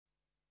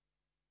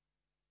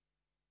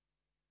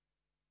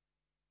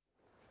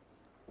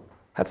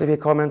Herzlich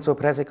willkommen zur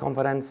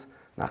Pressekonferenz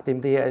nach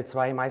dem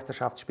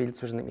DEL2-Meisterschaftsspiel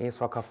zwischen dem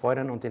ESV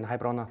Kaufbeuren und den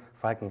Heilbronner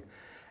Falken.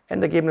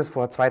 Endergebnis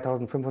vor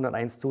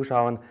 2501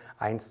 Zuschauern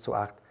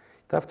 1:8.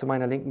 Ich darf zu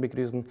meiner Linken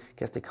begrüßen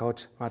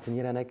Gästecoach Martin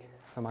Jiranek,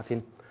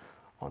 Martin,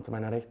 und zu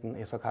meiner Rechten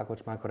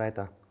ESVK-Coach Marko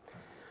Raita.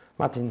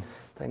 Martin,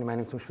 deine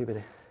Meinung zum Spiel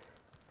bitte.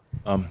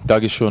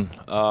 Dankeschön.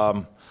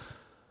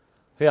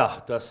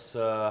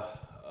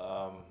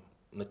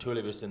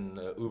 Natürlich, wir sind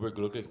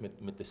überglücklich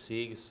mit der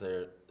Sieg.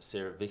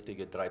 Sehr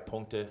wichtige 3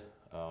 Punkte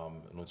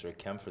in unseren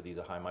Kämpfen,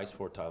 diese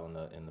Heim-Eis-Vorteil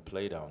in den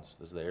Playdowns.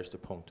 Das ist der erste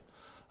Punkt.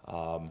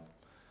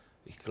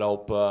 Ich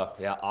glaube,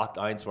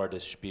 8:1 war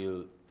das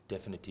Spiel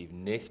definitiv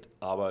nicht,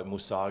 aber ich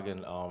muss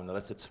sagen, in den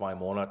letzten 2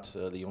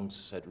 Monaten, die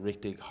Jungs haben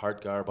richtig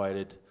hart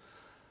gearbeitet.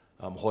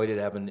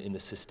 Heute haben in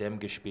das System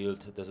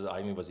gespielt, das ist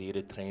eigentlich, was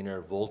jeder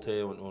Trainer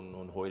wollte,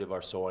 und heute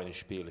war so ein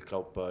Spiel. Ich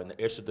glaube, in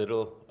der ersten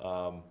Drittel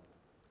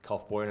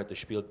Kaufbeuren hat das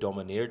Spiel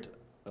dominiert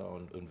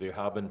und wir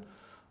haben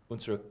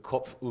unseren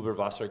Kopf über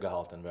Wasser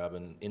gehalten. Wir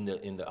haben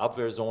in der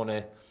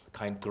Abwehrzone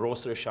keine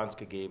größere Chance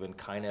gegeben,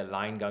 keinen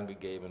Alleingang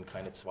gegeben,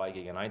 keine 2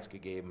 gegen 1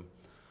 gegeben.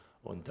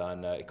 Und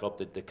dann, ich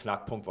glaube, der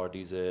Knackpunkt war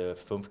diese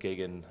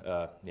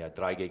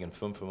 3 gegen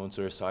 5 von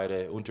unserer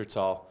Seite,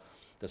 Unterzahl,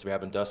 dass wir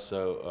haben das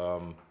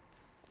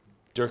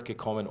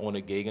durchgekommen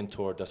ohne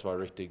Gegentor. Das war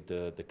richtig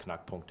der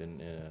Knackpunkt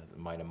in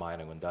meiner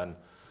Meinung. Und dann,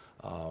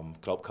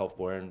 ich glaube,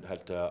 Kaufbeuren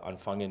hat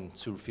angefangen,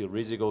 zu viel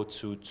Risiko,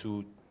 zu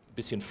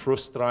bisschen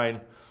Frust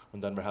rein,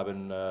 und dann wir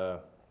haben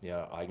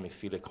eigentlich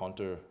viele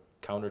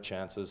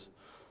Counter-Chances,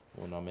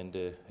 und am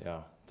Ende,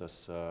 wir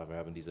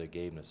haben dieses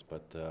Ergebnis.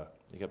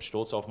 Ich habe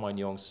Stolz auf meine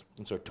Jungs.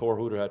 Unser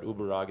Torhüter hat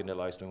überragende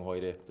Leistung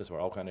heute, das war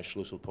auch ein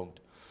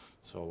Schlüsselpunkt.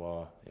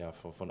 So,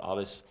 von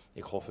alles,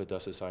 ich hoffe,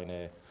 das ist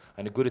eine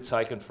gute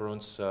Zeichen für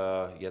uns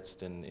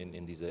jetzt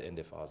in dieser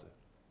Endephase.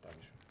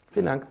 Dankeschön.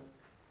 Vielen Dank.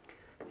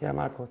 Ja,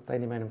 Marko,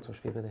 deine Meinung zum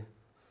Spiel bitte.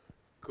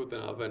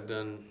 Guten Abend,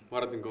 and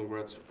Martin,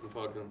 congrats from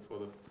Falken for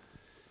the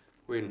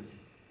win.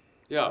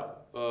 Yeah,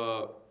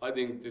 I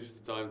think this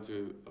is the time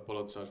to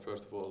apologize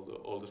first of all to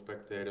all the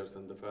spectators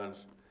and the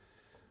fans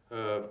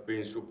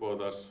being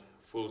support us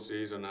full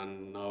season,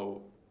 and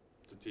now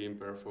the team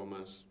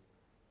performance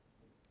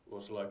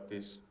was like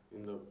this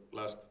in the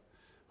last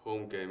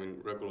home game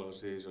in regular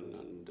season,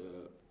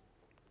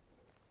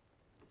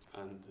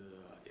 and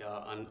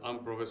an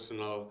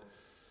unprofessional,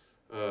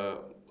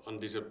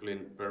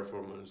 undisciplined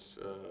performance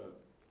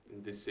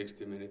in this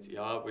 60 minutes.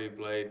 Yeah,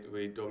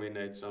 we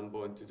dominate some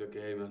point to the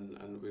game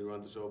and we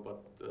run the show,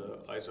 but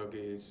ice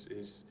hockey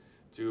is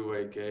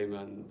two-way game,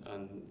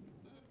 and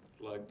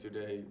like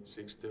today,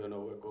 6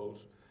 turnover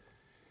goals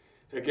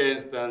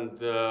against, and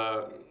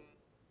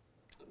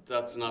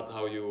that's not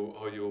how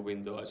you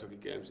win the ice hockey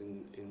games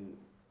in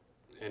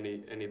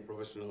any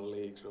professional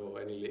leagues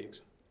or any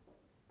leagues.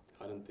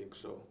 I don't think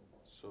so.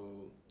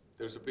 So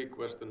there's a big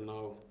question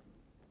now.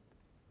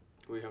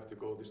 We have to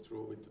go this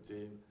through with the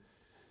team.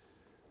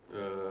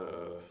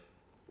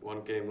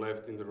 1 game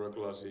left in the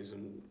regular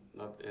season,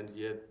 not end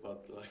yet,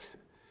 but like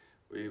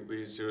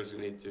we seriously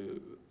need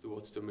to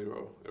watch the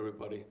mirror,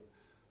 everybody,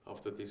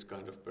 after this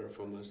kind of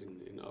performance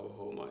in our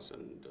home ice,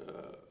 and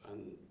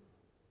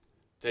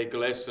take a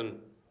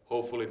lesson,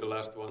 hopefully the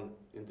last one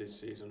in this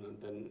season,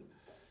 and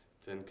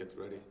then get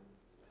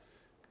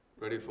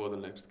ready for the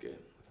next game.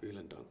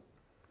 Vielen Dank.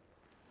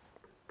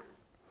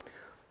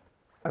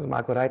 Also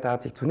Marko Raita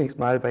hat sich zunächst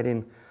mal bei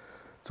den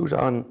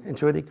Zuschauern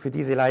entschuldigt für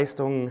diese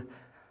Leistung,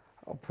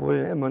 obwohl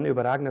immer ein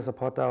überragender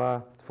Supporter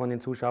war von den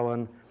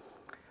Zuschauern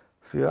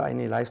für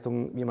eine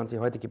Leistung, wie man sie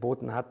heute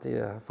geboten hat.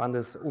 Er fand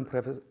es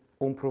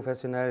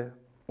unprofessionell,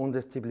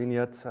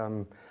 undiszipliniert.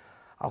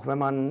 Auch wenn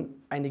man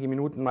einige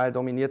Minuten mal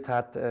dominiert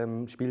hat,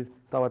 das Spiel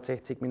dauert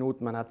 60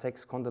 Minuten, man hat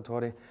 6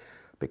 Kontertore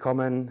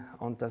bekommen,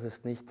 und das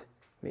ist nicht,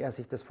 wie er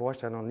sich das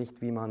vorstellt, und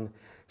nicht, wie man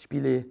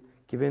Spiele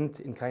gewinnt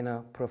in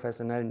keiner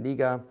professionellen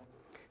Liga.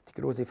 Die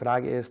große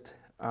Frage ist,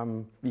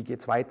 wie geht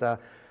es weiter?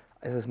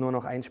 Es ist nur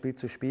noch ein Spiel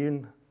zu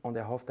spielen, und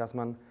er hofft, dass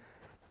man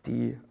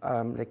die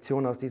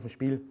Lektion aus diesem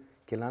Spiel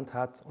gelernt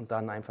hat und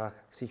dann einfach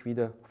sich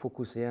wieder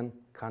fokussieren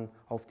kann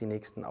auf die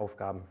nächsten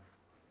Aufgaben.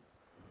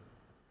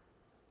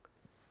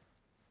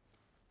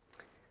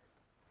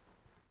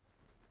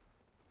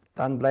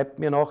 Dann bleibt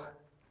mir noch,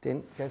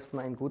 den Gästen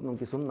einen guten und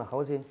gesunden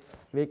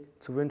Nachhauseweg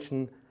zu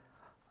wünschen.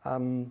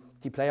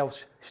 Die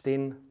Playoffs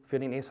stehen für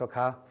den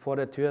ESVK vor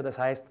der Tür, das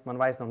heißt, man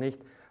weiß noch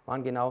nicht,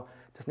 wann genau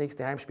das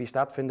nächste Heimspiel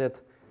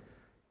stattfindet.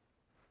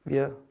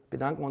 Wir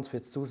bedanken uns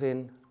fürs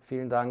Zusehen.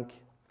 Vielen Dank.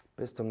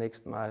 Bis zum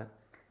nächsten Mal.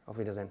 Auf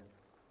Wiedersehen.